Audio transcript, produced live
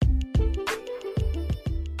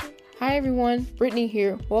Hi everyone, Brittany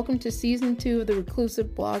here. Welcome to Season 2 of the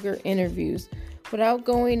Reclusive Blogger Interviews. Without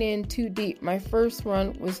going in too deep, my first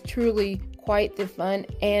run was truly quite the fun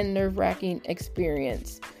and nerve-wracking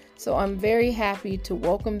experience. So I'm very happy to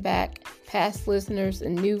welcome back past listeners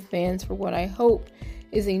and new fans for what I hope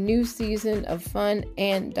is a new season of fun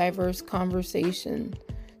and diverse conversation.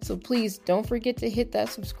 So please don't forget to hit that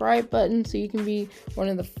subscribe button so you can be one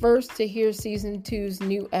of the first to hear Season 2's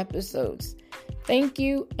new episodes. Thank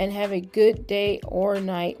you and have a good day or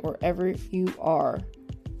night wherever you are.